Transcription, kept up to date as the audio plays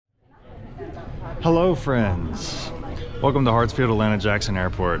Hello friends, welcome to Hartsfield Atlanta Jackson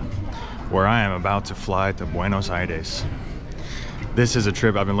Airport, where I am about to fly to Buenos Aires. This is a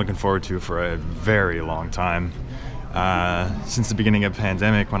trip I've been looking forward to for a very long time. Since the beginning of the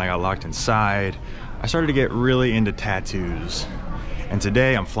pandemic, when I got locked inside, I started to get really into tattoos. And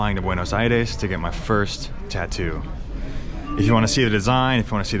today I'm flying to Buenos Aires to get my first tattoo. If you want to see the design, if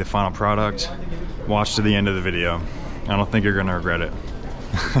you want to see the final product, watch to the end of the video. I don't think you're going to regret it.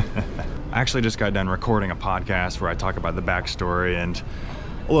 I actually just got done recording a podcast where I talk about the backstory and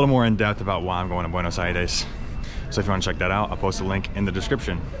a little more in depth about why I'm going to Buenos Aires. So if you want to check that out, I'll post a link in the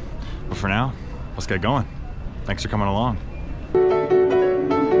description. But for now, let's get going. Thanks for coming along.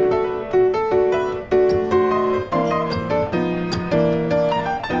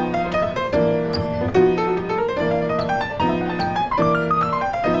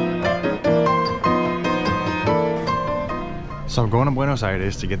 So I'm going to Buenos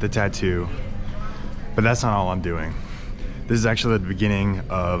Aires to get the tattoo, but that's not all I'm doing. This is actually the beginning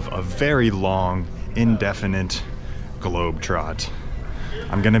of a very long, indefinite globe trot.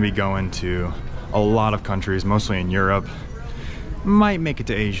 I'm gonna be going to a lot of countries, mostly in Europe. Might make it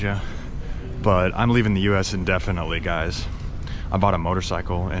to Asia, but I'm leaving the US indefinitely, guys. I bought a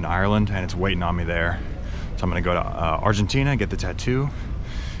motorcycle in Ireland and it's waiting on me there. So I'm gonna go to Argentina, get the tattoo,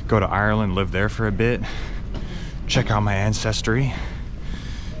 go to Ireland, live there for a bit, check out my ancestry.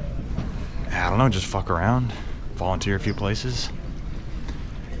 I don't know, just fuck around, volunteer a few places.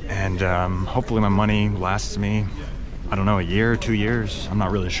 And hopefully my money lasts me, I don't know, a year, 2 years. I'm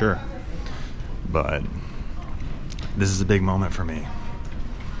not really sure. But this is a big moment for me.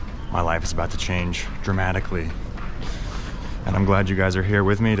 My life is about to change dramatically. And I'm glad you guys are here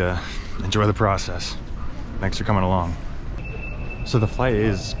with me to enjoy the process. Thanks for coming along. So the flight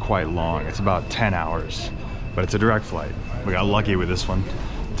is quite long. It's about 10 hours. But it's a direct flight. We got lucky with this one.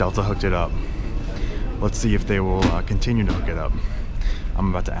 Delta hooked it up. Let's see if they will continue to hook it up. I'm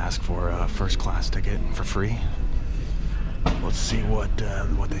about to ask for a first class ticket for free. Let's see what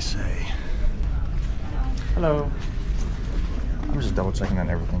they say. Hello. I'm just double checking that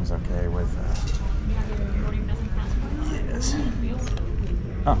everything's okay with. Yes.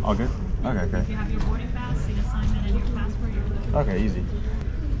 Oh, all good. Okay, okay. If you have your boarding pass, seat assignment, and your passport, you're good. Okay, easy.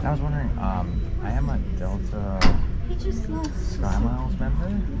 I was wondering, I am a Delta Sky Miles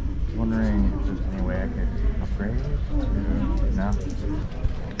member. Wondering if there's any way I could upgrade to... No?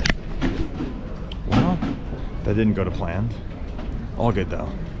 Well, that didn't go to plan. All good though.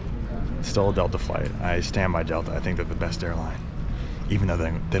 Still a Delta flight. I stand by Delta. I think they're the best airline. Even though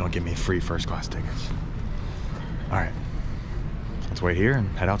they don't give me free first class tickets. Alright. Let's wait here and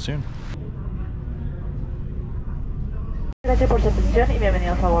head out soon.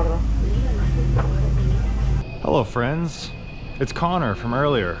 Hello friends, it's Connor from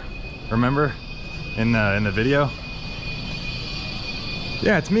earlier. Remember in the video?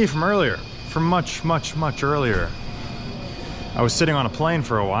 Yeah, it's me from earlier, from much earlier. I was sitting on a plane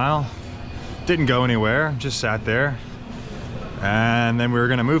for a while, didn't go anywhere, just sat there, and then we were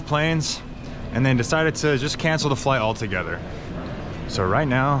gonna move planes, and then decided to just cancel the flight altogether. So right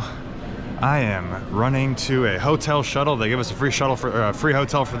now, I am running to a hotel shuttle. They give us a free shuttle for free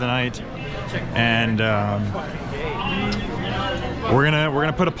hotel for the night, and we're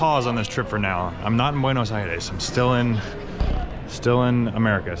gonna put a pause on this trip for now. I'm not in Buenos Aires. I'm still in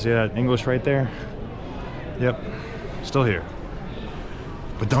America. See that English right there? Yep, still here.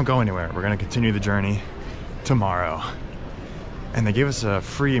 But don't go anywhere. We're gonna continue the journey tomorrow. And they gave us a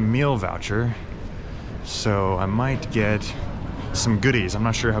free meal voucher, so I might get some goodies. I'm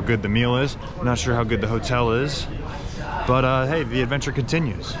not sure how good the meal is. I'm not sure how good the hotel is. But hey, the adventure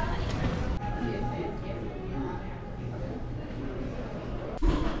continues.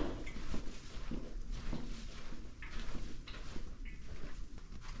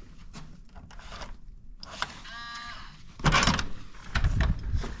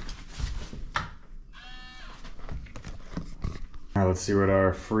 All right, let's see what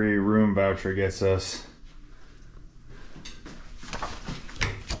our free room voucher gets us.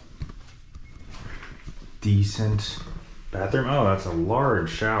 Decent bathroom. Oh, that's a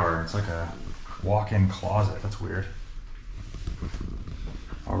large shower. It's like a walk-in closet. That's weird.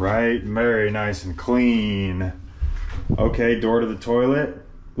 All right, very nice and clean. Okay, door to the toilet.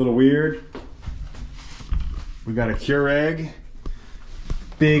 A little weird. We got a Keurig.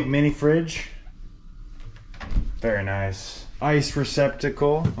 Big mini fridge. Very nice. Ice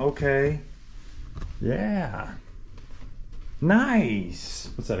receptacle. Okay. Yeah. Nice.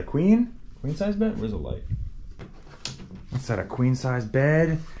 What's that, a queen? Queen size bed? Where's the light? What's that, a queen size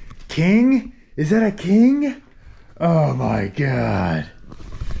bed? King? Is that a king? Oh my God.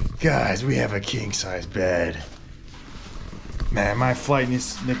 Guys, we have a king size bed. Man, my flight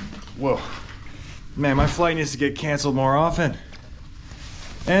needs to, Man, my flight needs to get canceled more often.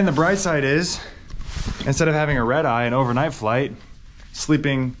 And the bright side is, instead of having a red eye, an overnight flight,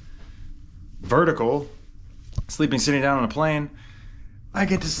 sleeping vertical, sitting down on a plane, I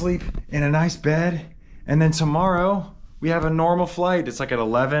get to sleep in a nice bed. And then tomorrow, we have a normal flight. It's like at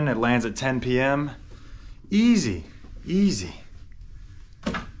 11, it lands at 10 p.m. Easy, easy.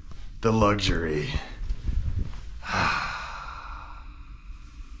 The luxury.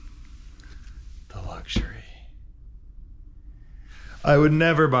 The luxury. I would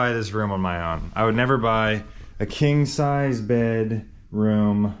never buy this room on my own. I would never buy a king size bed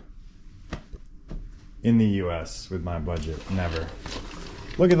room in the US with my budget. Never.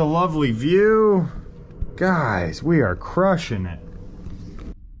 Look at the lovely view. Guys, we are crushing it.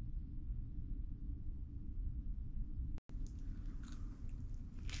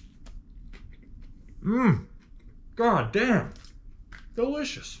 Mmm. God damn.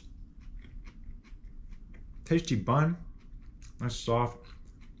 Delicious. Tasty bun. Nice soft,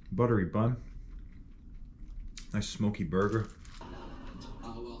 buttery bun. Nice smoky burger.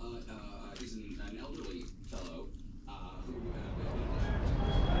 He's an elderly fellow who...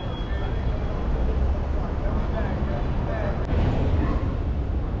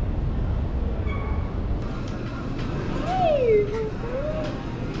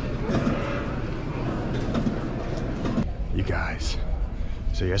 You guys,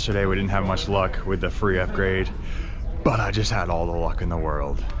 so yesterday we didn't have much luck with the free upgrade, but I just had all the luck in the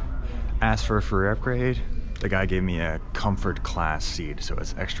world. Asked for a free upgrade, the guy gave me a comfort class seat, so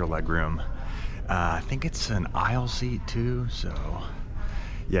it's extra leg room. I think it's an aisle seat too, so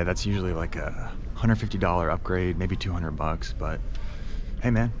yeah, that's usually like a $150 upgrade, maybe 200 bucks, but hey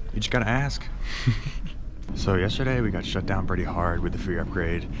man, you just gotta ask. So yesterday we got shut down pretty hard with the free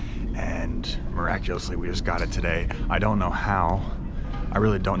upgrade, and miraculously we just got it today. I don't know how. I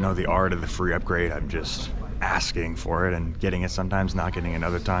really don't know the art of the free upgrade. I'm just asking for it and getting it sometimes, not getting it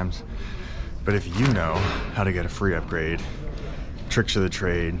other times. But if you know how to get a free upgrade, tricks of the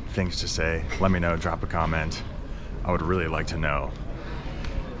trade, things to say, let me know, drop a comment. I would really like to know,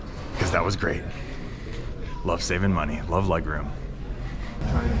 because that was great. Love saving money, love legroom.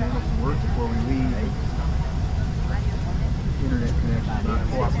 Trying to handle some work before we leave. Internet connection not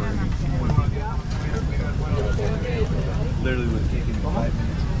cooperating. Literally would have taken 5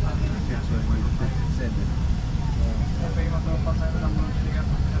 minutes to fix what I needed to send it.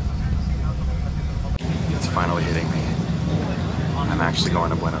 It's finally hitting me. I'm actually going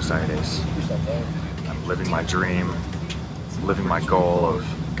to Buenos Aires. I'm living my dream, living my goal of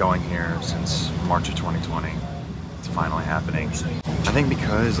going here since March of 2020. It's finally happening. I think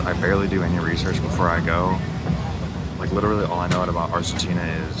because I barely do any research before I go, like literally all I know about Argentina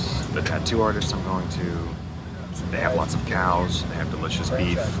is the tattoo artist I'm going to. They have lots of cows, they have delicious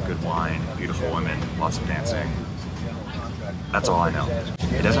beef, good wine, beautiful women, lots of dancing. That's all I know.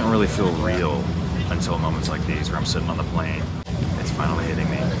 It doesn't really feel real until moments like these where I'm sitting on the plane. It's finally hitting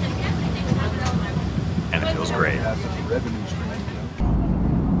me. And it feels great.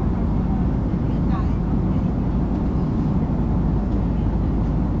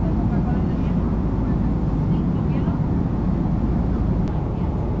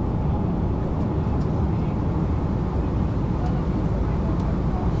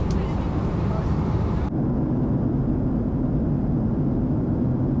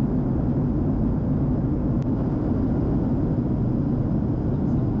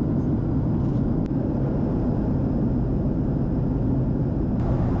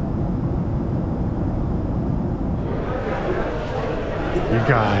 You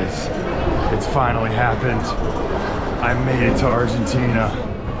guys, it's finally happened. I made it to Argentina.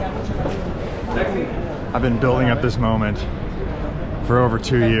 I've been building up this moment for over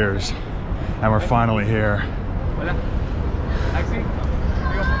 2 years, and we're finally here.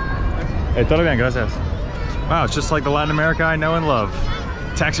 Hey, todo bien, gracias. Wow, it's just like the Latin America I know and love.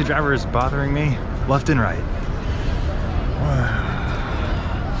 Taxi driver is bothering me left and right.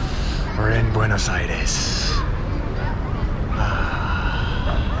 We're in Buenos Aires.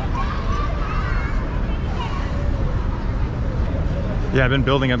 Yeah, I've been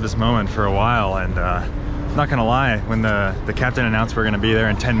building up this moment for a while, and not gonna lie, when the captain announced we're gonna be there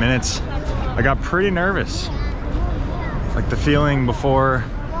in 10 minutes, I got pretty nervous. Like the feeling before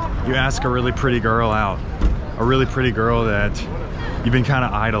you ask a really pretty girl out, a really pretty girl that you've been kind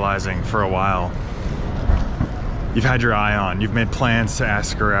of idolizing for a while. You've had your eye on, you've made plans to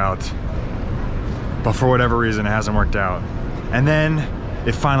ask her out, but for whatever reason it hasn't worked out. And then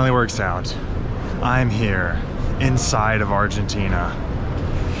it finally works out. I'm here inside of Argentina.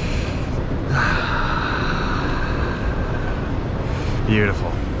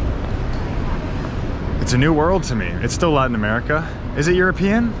 Beautiful. It's a new world to me. It's still Latin America. Is it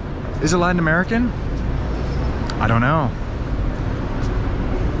European? Is it Latin American? I don't know.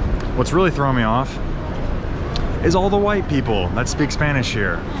 What's really throwing me off is all the white people that speak Spanish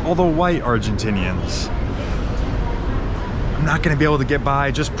here. All the white Argentinians. I'm not gonna be able to get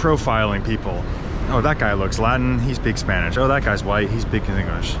by just profiling people. Oh, that guy looks Latin, he speaks Spanish. Oh, that guy's white, he speaks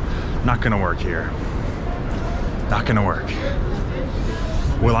English. Not gonna work here. Not gonna work.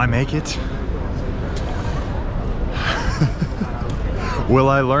 Will I make it? Will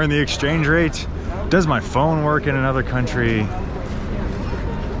I learn the exchange rate? Does my phone work in another country?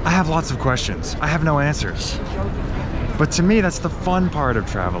 I have lots of questions. I have no answers. But to me, that's the fun part of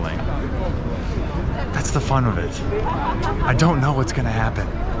traveling. That's the fun of it. I don't know what's gonna happen.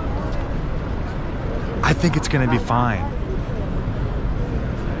 I think it's gonna be fine.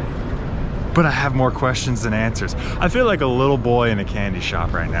 But I have more questions than answers. I feel like a little boy in a candy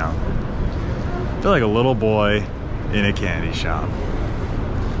shop right now. I feel like a little boy in a candy shop.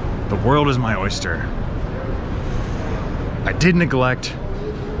 The world is my oyster. I did neglect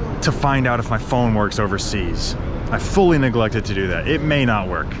to find out if my phone works overseas. I fully neglected to do that. It may not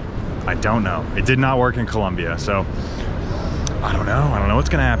work. I don't know. It did not work in Colombia, so I don't know. I don't know what's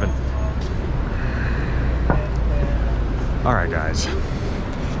gonna happen. All right, guys.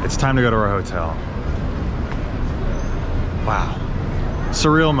 It's time to go to our hotel. Wow.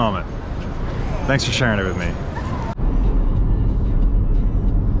 Surreal moment. Thanks for sharing it with me.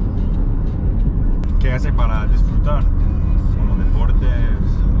 ¿Qué hace para disfrutar? Como deportes.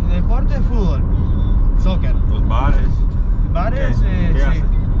 Deporte, fútbol, soccer. Los bares. Bares, ¿Qué sí. hace?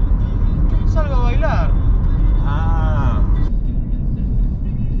 Salgo a bailar. Ah.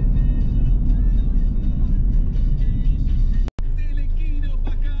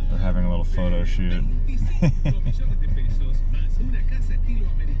 We're having a little photo shoot.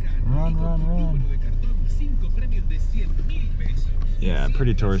 Run, run, run. Yeah,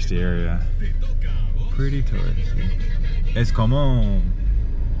 pretty touristy area. Pretty touristy. Es como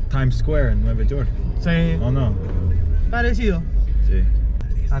Times Square en Nueva York. Sí. ¿O no? Parecido. Sí.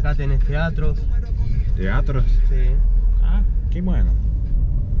 Acá tenés teatros. Teatros. Sí. Ah, qué bueno.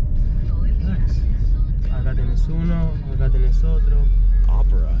 Nice. Acá tenés uno, acá tenés otro.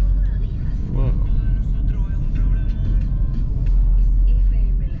 Opera. Whoa.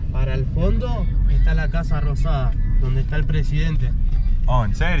 Para el fondo está la Casa Rosada, donde está el presidente. Oh,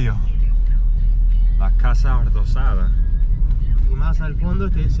 ¿en serio? La Casa Rosada. Y más al fondo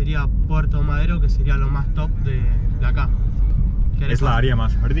este sería Puerto Madero, que sería lo más top de acá. Es la área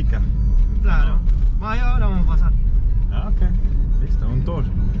más rica. Claro. Ahí ahora vamos a pasar. Ah, ok. Listo, un tour.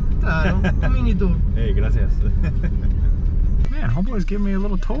 Claro, un mini tour. Hey, gracias. Man, homeboy's giving me a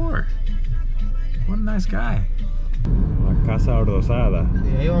little tour. What a nice guy. La Casa Rosada.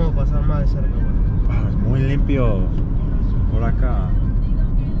 Y ahí vamos a pasar más de cerca. Wow, es muy limpio por acá.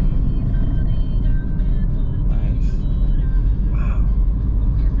 Nice. Wow.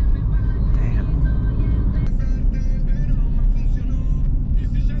 Damn.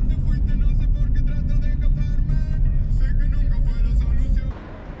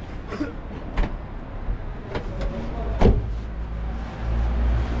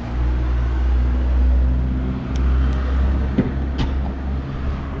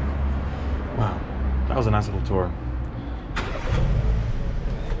 Wow, that was a nice little tour.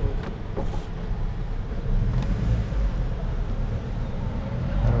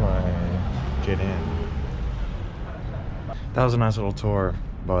 How do I get in? That was a nice little tour,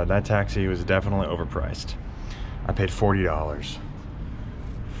 but that taxi was definitely overpriced. I paid $40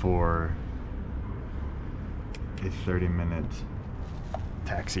 for a 30-minute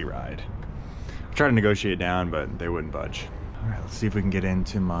taxi ride. I tried to negotiate down, but they wouldn't budge. All right, let's see if we can get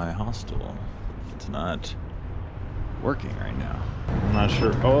into my hostel. It's not working right now. I'm not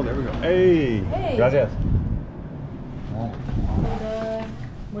sure. Oh, there we go. Hey! Hey. Gracias.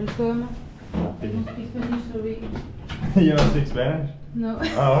 Welcome. I don't speak Spanish, sorry. You don't speak Spanish? No.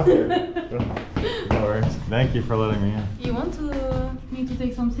 Oh, okay. No worries. Thank you for letting me in. You want me to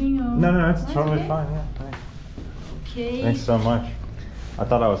take something? Or? No, it's That's totally okay. fine. Yeah, thanks. Okay. Thanks so much. I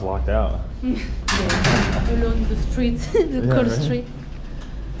thought I was locked out. Yeah. Along the street, the Yeah, cold right. street.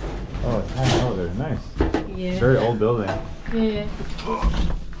 Oh, it's hanging over there. Nice. Yeah. Very old building. Yeah.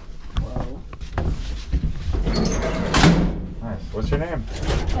 Nice. What's your name?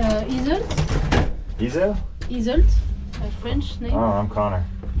 Isolt. Izel? Isolt. A French name. Oh, I'm Connor.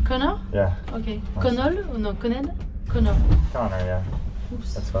 Connor? Yeah. Okay. Nice. Connell? Or no, Conel? Connor. Connor, yeah.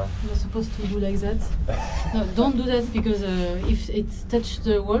 Oops. That's fine. You're supposed to do like that. No, don't do that because if it touches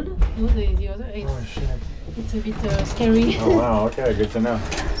the wall, you know, the other, it's a bit scary. Oh wow, okay, good to know.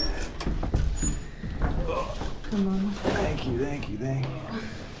 Come on. Thank you.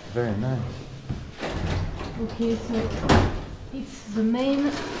 Very nice. Okay, so it's the main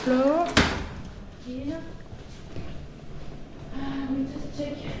floor here. We just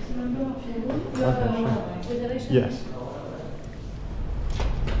check the number of your room. Reservation. Yes.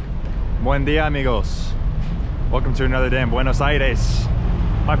 Buen dia, amigos. Welcome to another day in Buenos Aires.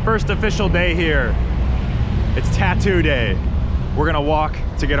 My first official day here. It's tattoo day. We're gonna walk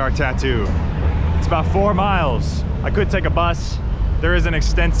to get our tattoo. It's about 4 miles. I could take a bus. There is an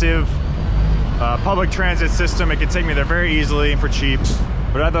extensive public transit system. It could take me there very easily and for cheap.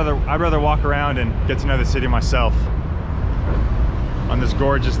 But I'd rather walk around and get to know the city myself on this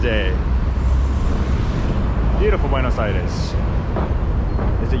gorgeous day. Beautiful Buenos Aires.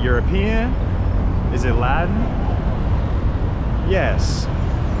 Is it European? Is it Latin? Yes.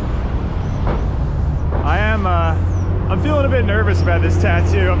 I'm feeling a bit nervous about this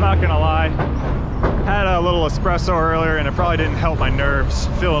tattoo, I'm not gonna lie. Had a little espresso earlier and it probably didn't help my nerves.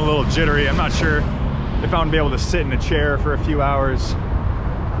 Feeling a little jittery. I'm not sure if I'm gonna be able to sit in a chair for a few hours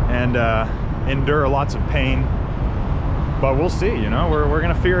and endure lots of pain. But we'll see, you know, we're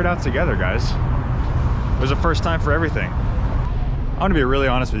gonna figure it out together, guys. There's a first time for everything. I'm gonna be really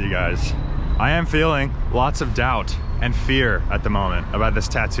honest with you guys. I am feeling lots of doubt and fear at the moment about this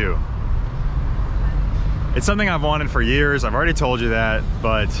tattoo. It's something I've wanted for years. I've already told you that,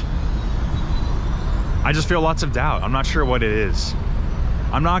 but I just feel lots of doubt. I'm not sure what it is.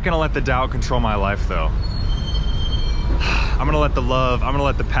 I'm not gonna let the doubt control my life though. I'm gonna let the love, I'm gonna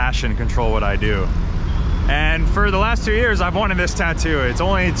let the passion control what I do. And for the last 2 years, I've wanted this tattoo. It's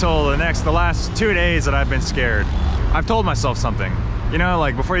only until the last 2 days that I've been scared. I've told myself something. You know,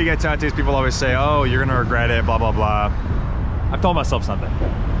 like before you get tattoos, people always say, oh, you're gonna regret it, blah, blah, blah. I've told myself something.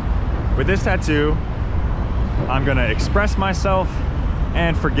 With this tattoo, I'm gonna express myself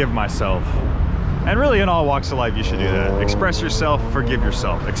and forgive myself. And really in all walks of life, you should do that. Express yourself, forgive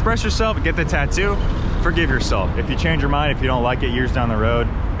yourself. Express yourself, get the tattoo, forgive yourself. If you change your mind, if you don't like it years down the road,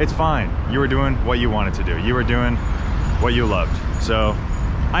 it's fine. You were doing what you wanted to do. You were doing what you loved. So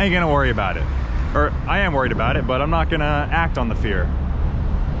I ain't gonna worry about it. Or I am worried about it, but I'm not gonna act on the fear.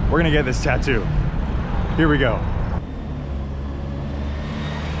 We're gonna get this tattoo. Here we go.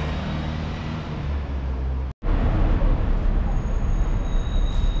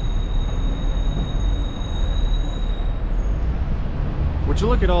 Would you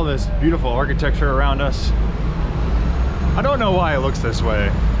look at all this beautiful architecture around us? I don't know why it looks this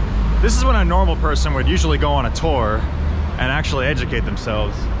way. This is when a normal person would usually go on a tour and actually educate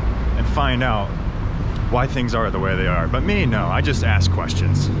themselves and find out why things are the way they are. But me, no, I just ask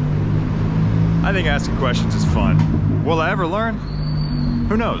questions. I think asking questions is fun. Will I ever learn?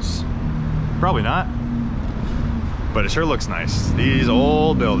 Who knows? Probably not. But it sure looks nice. These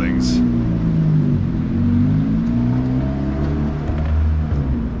old buildings.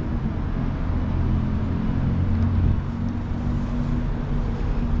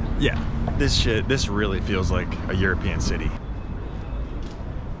 Yeah, this really feels like a European city.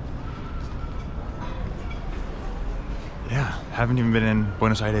 Yeah, haven't even been in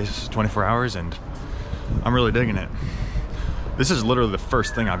Buenos Aires 24 hours and I'm really digging it. This is literally the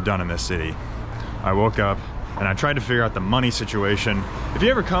first thing I've done in this city. I woke up and I tried to figure out the money situation. If you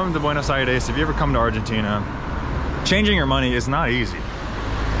ever come to Buenos Aires, if you ever come to Argentina, changing your money is not easy.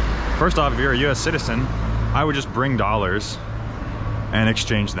 First off, if you're a US citizen, I would just bring dollars and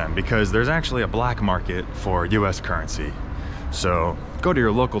exchange them because there's actually a black market for US currency. So go to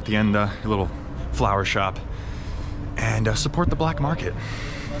your local tienda, your little flower shop, and support the black market.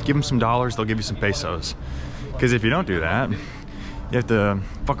 Give them some dollars, they'll give you some pesos. Because if you don't do that, you have to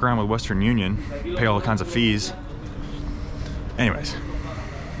fuck around with Western Union, pay all kinds of fees. Anyways.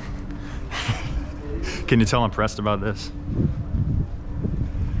 Can you tell I'm pressed about this?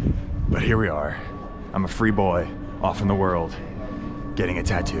 But here we are. I'm a free boy, off in the world, getting a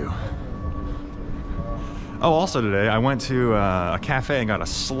tattoo. Oh, also today, I went to a cafe and got a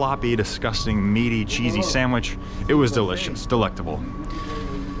sloppy, disgusting, meaty, cheesy sandwich. It was delicious, delectable.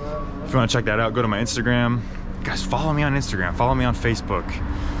 If you want to check that out, go to my Instagram. Guys, follow me on Instagram, follow me on Facebook.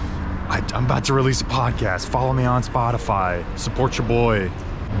 I'm about to release a podcast. Follow me on Spotify. Support your boy.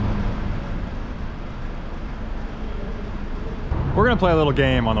 We're gonna play a little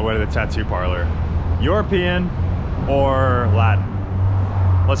game on the way to the tattoo parlor. European or Latin?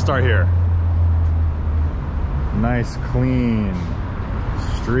 Let's start here. Nice, clean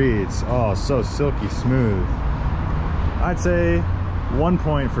streets. Oh, so silky smooth. I'd say 1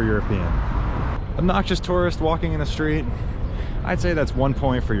 point for European. Obnoxious tourist walking in the street, I'd say that's 1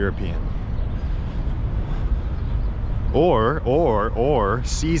 point for European. Or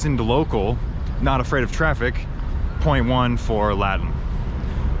seasoned local, not afraid of traffic, 0.1 for Latin.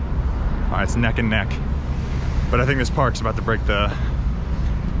 All right, it's neck and neck. But I think this park's about to break the,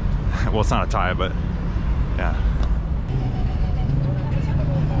 well, it's not a tie, but yeah.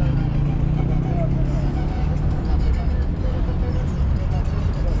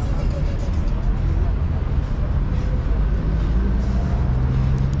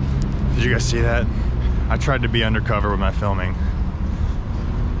 Did you guys see that? I tried to be undercover with my filming.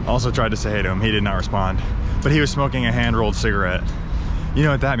 Also tried to say hey to him, he did not respond. But he was smoking a hand-rolled cigarette. You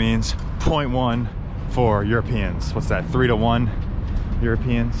know what that means? 0.1 for Europeans. What's that, 3-1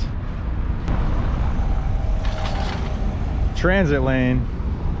 Europeans? Transit lane,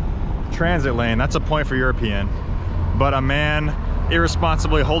 that's a point for European. But a man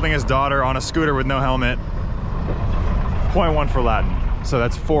irresponsibly holding his daughter on a scooter with no helmet, 0.1 for Latin. So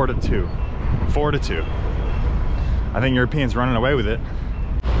that's 4-2. 4-2. I think Europeans running away with it.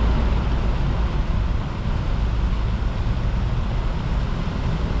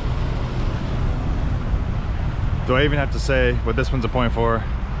 Do I even have to say what this one's a point for?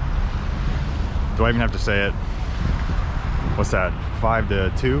 Do I even have to say it? What's that?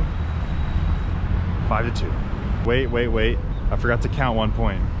 5-2? 5-2. Wait. I forgot to count 1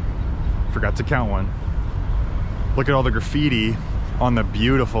 point. Forgot to count one. Look at all the graffiti on the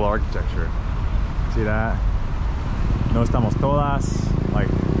beautiful architecture. See that? No estamos todas. Like,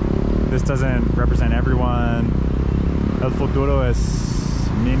 this doesn't represent everyone. El futuro es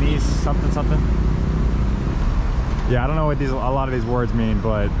minis, something. Yeah, I don't know what a lot of these words mean,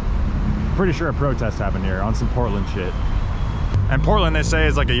 but I'm pretty sure a protest happened here on some Portland shit. And Portland, they say,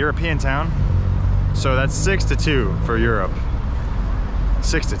 is like a European town. So that's 6-2 for Europe.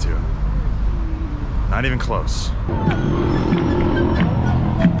 6-2. Not even close.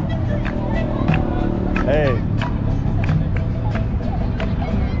 Hey.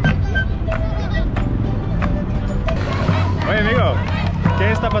 Oye, amigo,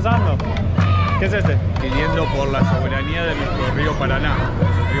 ¿qué está pasando? ¿Qué es este? Pidiendo por la soberanía de nuestro río Paraná.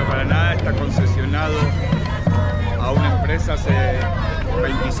 El río Paraná está concesionado a una empresa hace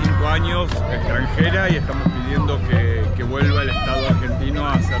 25 años extranjera y estamos pidiendo que vuelva el Estado argentino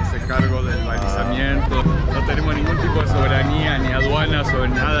a hacerse cargo del balizamiento. No tenemos ningún tipo de soberanía ni aduana sobre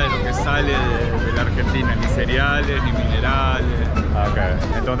nada de lo que sale de la Argentina, ni cereales, ni minerales. Ok,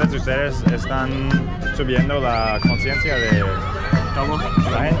 entonces ustedes están subiendo la conciencia de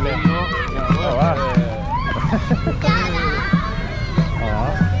la gente. Oh, wow.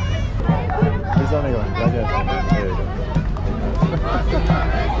 Listo, amigo, gracias.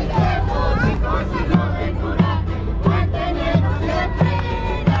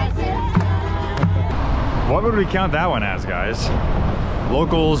 What would we count that one as, guys?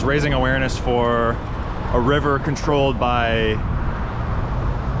 Locals raising awareness for a river controlled by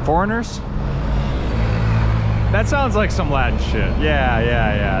foreigners? That sounds like some Latin shit. Yeah.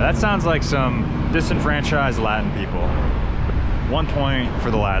 That sounds like some disenfranchised Latin people. 1 point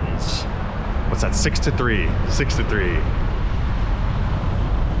for the Latins. What's that, 6-3? 6-3.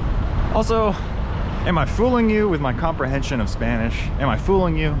 Also, am I fooling you with my comprehension of Spanish? Am I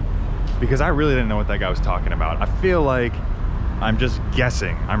fooling you? Because I really didn't know what that guy was talking about. I feel like I'm just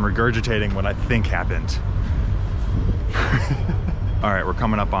guessing. I'm regurgitating what I think happened. All right, we're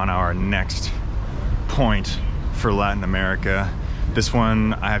coming up on our next point for Latin America. This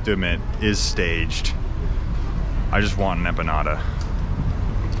one, I have to admit, is staged. I just want an empanada.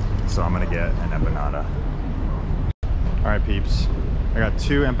 So I'm gonna get an empanada. All right, peeps. I got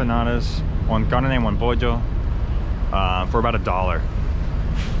 2 empanadas, one carne, one pollo, for about $1.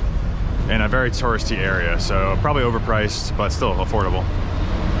 In a very touristy area, so probably overpriced, but still affordable.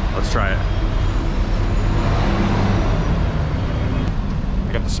 Let's try it.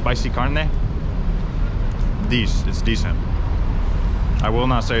 I got the spicy carne. It's decent. I will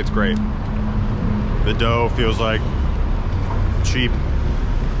not say it's great. The dough feels like cheap,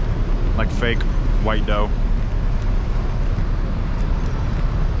 like fake white dough.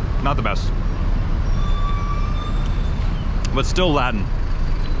 Not the best, but still Latin.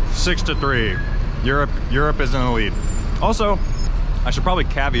 6-3. Europe is in the lead. Also, I should probably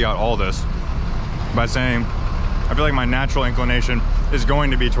caveat all this by saying I feel like my natural inclination is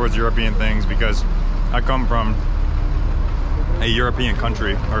going to be towards European things because I come from a European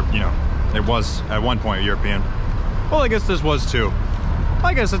country, or you know, it was at one point European. Well, I guess this was too.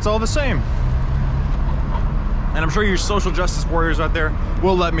 I guess it's all the same. And I'm sure you social justice warriors out there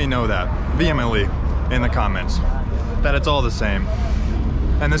will let me know that vehemently in the comments, that it's all the same.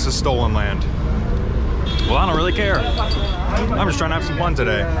 and this is stolen land. Well, I don't really care. I'm just trying to have some fun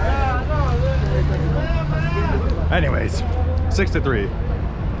today. Anyways, 6-3.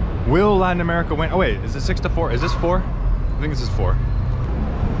 Will Latin America win? Oh wait, is it 6-4? Is this 4? I think this is 4.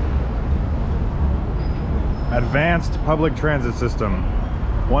 Advanced public transit system.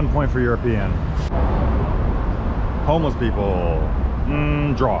 1 point for European. Homeless people.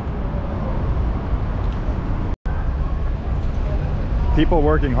 Draw. People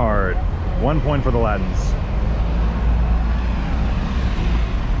working hard. 1 point for the Latins.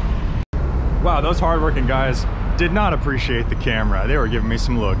 Wow, those hardworking guys did not appreciate the camera. They were giving me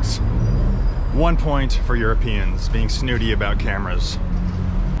some looks. 1 point for Europeans being snooty about cameras.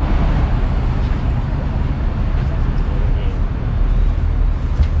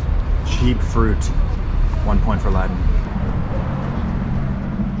 Cheap fruit. 1 point for Latin.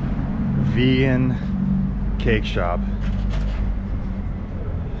 Vegan cake shop.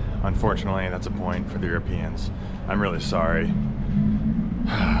 Unfortunately, that's a point for the Europeans. I'm really sorry.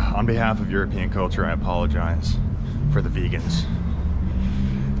 On behalf of European culture, I apologize for the vegans.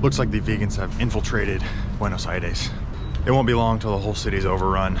 Looks like the vegans have infiltrated Buenos Aires. It won't be long till the whole city's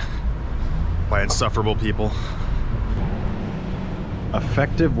overrun by insufferable people.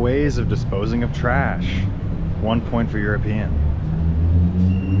 Effective ways of disposing of trash. 1 point for European.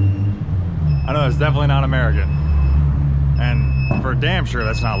 I know that's definitely not American. And for damn sure,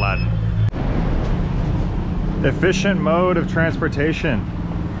 that's not Latin. Efficient mode of transportation.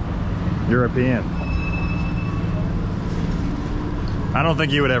 European. I don't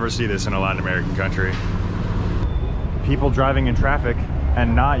think you would ever see this in a Latin American country. People driving in traffic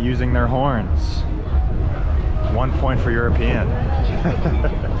and not using their horns. 1 point for European.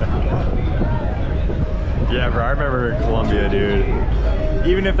 Yeah, bro, I remember in Colombia, dude.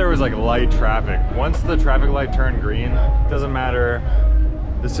 Even if there was like light traffic, once the traffic light turned green, doesn't matter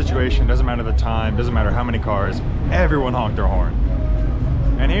the situation, doesn't matter the time, doesn't matter how many cars, everyone honked their horn.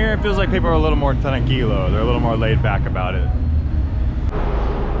 And here it feels like people are a little more tranquilo, they're a little more laid back about it.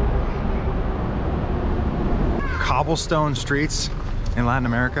 Cobblestone streets in Latin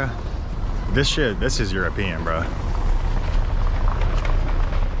America. This is European, bro.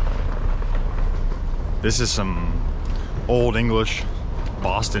 This is some old English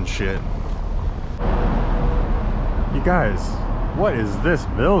Boston shit. You guys, what is this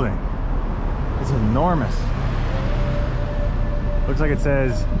building? It's enormous. Looks like it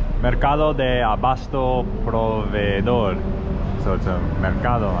says Mercado de Abasto Proveedor. So it's a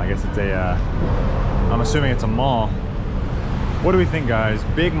mercado. I guess it's a, I'm assuming it's a mall. What do we think, guys?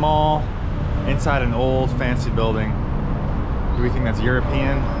 Big mall inside an old fancy building. Do we think that's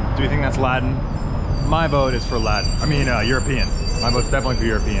European? Do we think that's Latin? My vote is for Latin. I mean, European. My vote's definitely for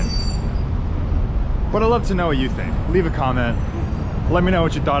European. But I'd love to know what you think. Leave a comment. Let me know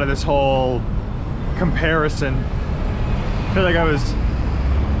what you thought of this whole comparison. I feel like I was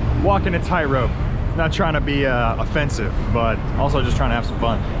walking a tightrope. Not trying to be offensive, but also just trying to have some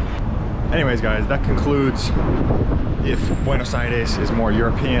fun. Anyways, guys, that concludes if Buenos Aires is more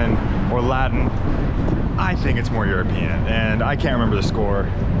European or Latin. I think it's more European, and I can't remember the score.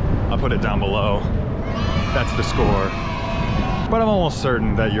 I'll put it down below. That's the score. But I'm almost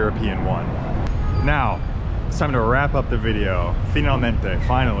certain that European won. Now, it's time to wrap up the video. Finalmente,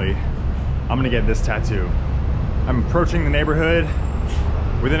 finally, I'm gonna get this tattoo. I'm approaching the neighborhood.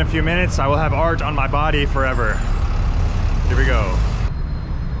 Within a few minutes, I will have art on my body forever. Here we go.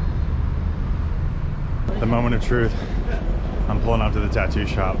 The moment of truth. I'm pulling up to the tattoo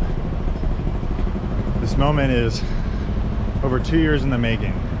shop. This moment is over 2 years in the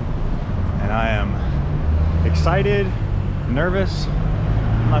making, and I am excited, nervous.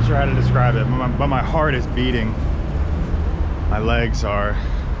 I'm not sure how to describe it, but my heart is beating. My legs are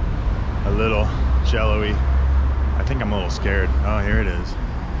a little jello-y. I think I'm a little scared. Oh, here it is.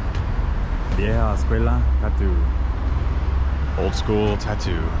 Vieja escuela tattoo. Old school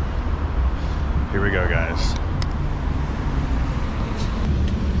tattoo. Here we go, guys.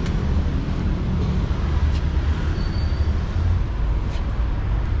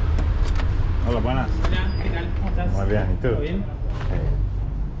 Hola, buenas. Hola, ¿qué tal? ¿Cómo estás? Muy bien, ¿y tú? ¿Todo bien?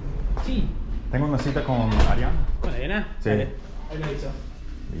 Sí. Tengo una cita con Ariana. ¿Con Elena? Sí. Dale, ahí lo aviso.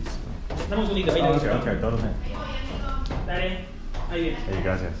 Listo. Dame un segundito, ahí lo aviso. Ok, todo bien. Dale, ahí viene. Sí,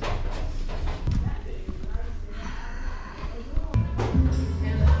 gracias.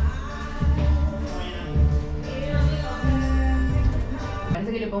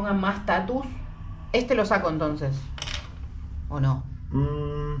 Parece que le pongan más tatus. Este lo saco entonces. ¿O no?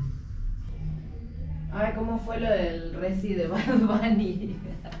 Ay, ¿cómo fue lo del Resi de Bad Bunny?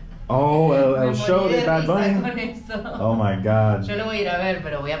 Oh, el Me show morí de Bad risa Bunny. con eso. Oh my God. Yo lo voy a ir a ver,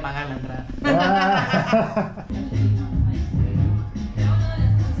 pero voy a pagar la entrada.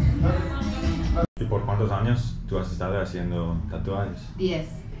 ¿Y por cuántos años tú has estado haciendo tatuajes? 10.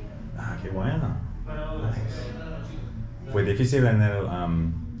 Ah, qué bueno. ¿Fue difícil en el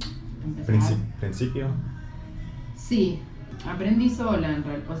principio? Sí, aprendí sola en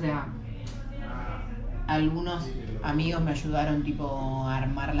realidad. O sea, algunos amigos me ayudaron tipo a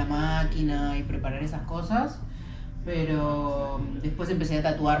armar la máquina y preparar esas cosas. Pero después empecé a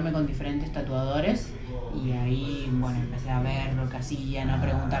tatuarme con diferentes tatuadores y ahí, bueno, empecé a ver lo que hacían, a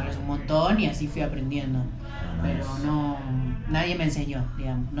preguntarles un montón y así fui aprendiendo. Pero no, nadie me enseñó,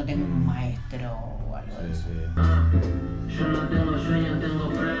 digamos, no tengo un maestro o algo de eso. Yo no tengo sueños, tengo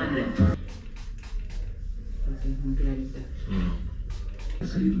planes. Porque es muy clarita. Va a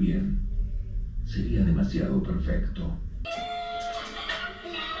salir bien. Sería demasiado perfecto.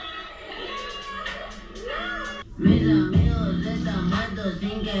 Mis amigos están muertos,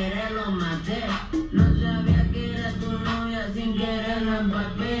 sin querer los maté. No sabía que era tu novia, sin querer la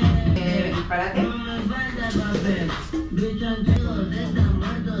empapé. Disparate. No me falta el papel. Bichos están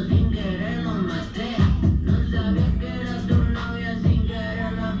muertos, sin querer los maté. No sabía que era tu novia, sin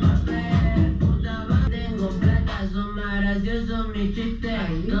querer la empapé. Puta va, tengo plata, son más graciosos mis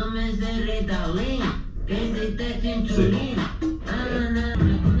chistes. Tómese Ritalin, que hiciste chinchulín.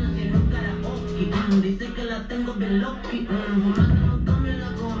 Dice que la tengo bien loqui, fumando no cambio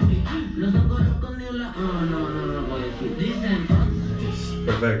la combi. Los ojos los escondió la... no voy a decir. Dicen,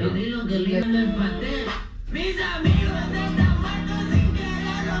 Perfecto. el hilo que liga en el pastel. Mis amigos están muertos sin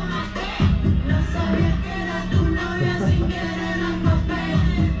querer los maté. No sabía que era tu novia sin querer los papeles.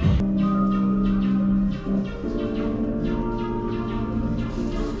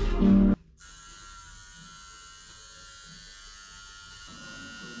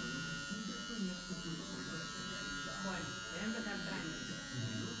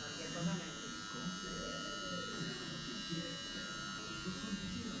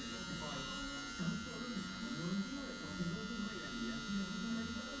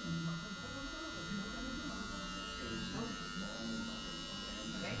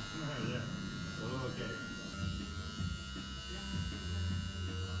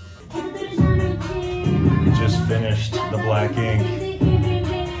 We just finished the black ink.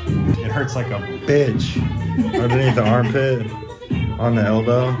 It hurts like a bitch underneath the armpit, on the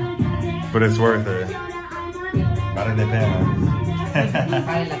elbow, but it's worth it. Vale de pena.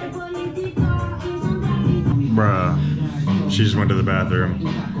 Bruh, she just went to the bathroom,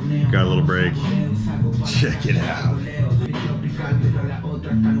 got a little break. Check it out.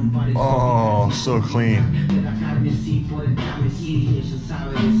 Oh, so clean.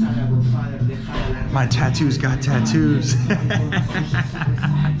 My tattoos got tattoos.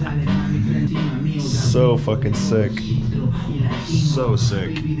 So fucking sick. So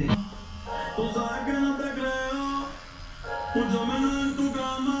sick.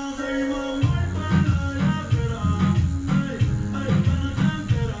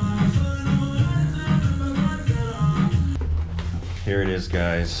 Here it is,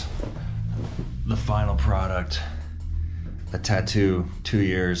 guys. The final product. A tattoo 2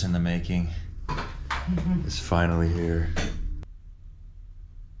 years in the making is finally here.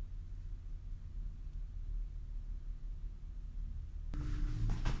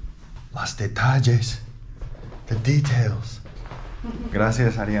 Los detalles. The details.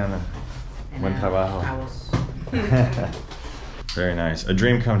 Gracias, Ariana. Buen trabajo. A vos. Very nice. A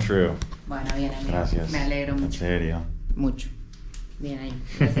dream come true. Bueno, bien, amigo. Gracias. Me alegro En mucho. serio. Mucho. Bien ahí.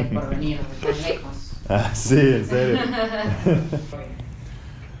 Gracias por venir de tan lejos. Sí, en serio.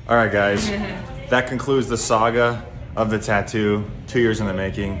 All right, guys. That concludes the saga of the tattoo. 2 years in the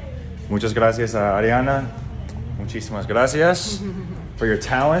making. Muchas gracias a Ariana. Muchísimas gracias for your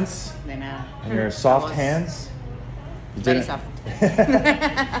talents De nada. and your soft Vos. hands. You Very did it. soft.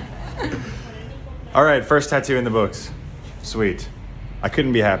 All right, first tattoo in the books. Sweet. I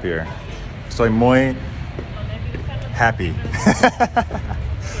couldn't be happier. Estoy muy happy.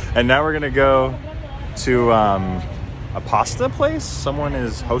 And now we're gonna go to a pasta place. Someone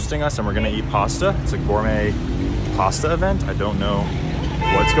is hosting us and we're gonna eat pasta. It's a gourmet pasta event. I don't know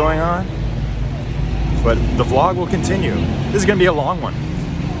what's going on, but the vlog will continue. This is gonna be a long one.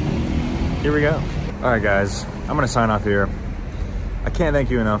 Here we go. All right, guys, I'm gonna sign off here. I can't thank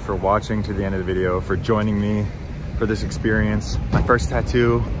you enough for watching to the end of the video, for joining me for this experience. My first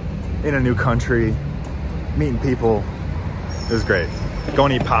tattoo in a new country, meeting people. It was great. Go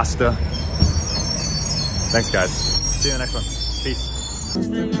and eat pasta. Thanks, guys. See you in the next one. Peace.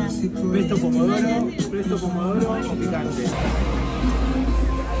 Presto pomodoro o picante.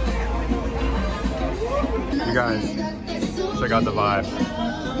 You guys, check out the vibe.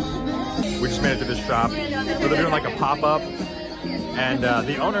 We just made it to this shop where they're doing like a pop-up. And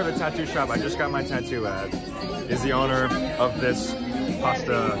the owner of the tattoo shop I just got my tattoo at is the owner of this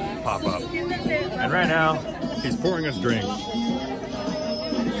pasta pop-up. And right now, he's pouring us drinks.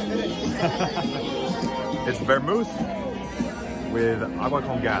 It's vermouth with agua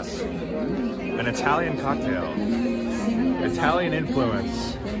con gas, an Italian cocktail, Italian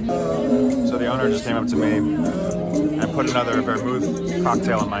influence. So the owner just came up to me and put another vermouth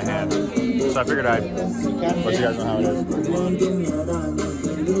cocktail in my hand. So I figured I'd let you guys know how it is.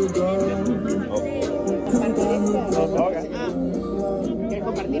 Okay.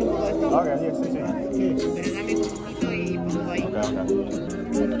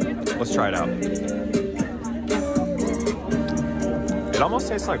 Let's try it out. It almost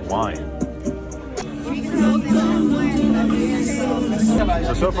tastes like wine.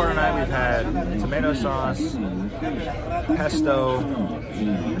 So far tonight we've had tomato sauce, pesto,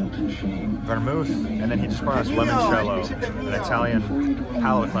 vermouth, and then he just brought us limoncello, an Italian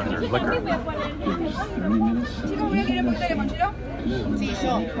palate cleanser, liquor.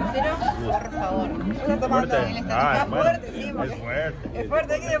 Fuerte. Ah, bueno. Es fuerte. Es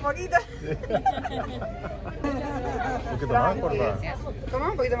fuerte aquí de poquito. ¿Un poquito más, por favor? ¿Toma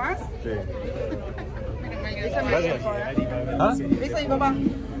un poquito más? Sí. Eso me dijo, ¿Ah? Lo hizo mi papá.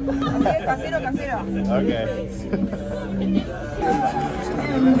 Así es, casero, casero. Okay.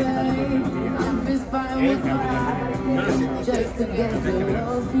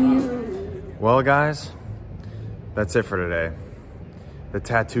 Well, guys, that's it for today. The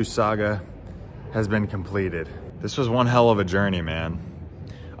tattoo saga has been completed. This was one hell of a journey, man.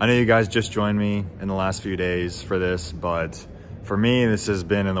 I know you guys just joined me in the last few days for this, but for me, this has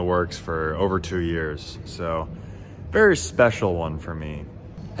been in the works for over 2 years. So, very special one for me.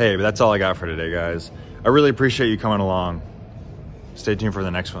 Hey, but that's all I got for today, guys. I really appreciate you coming along. Stay tuned for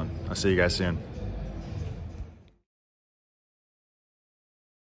the next one. I'll see you guys soon.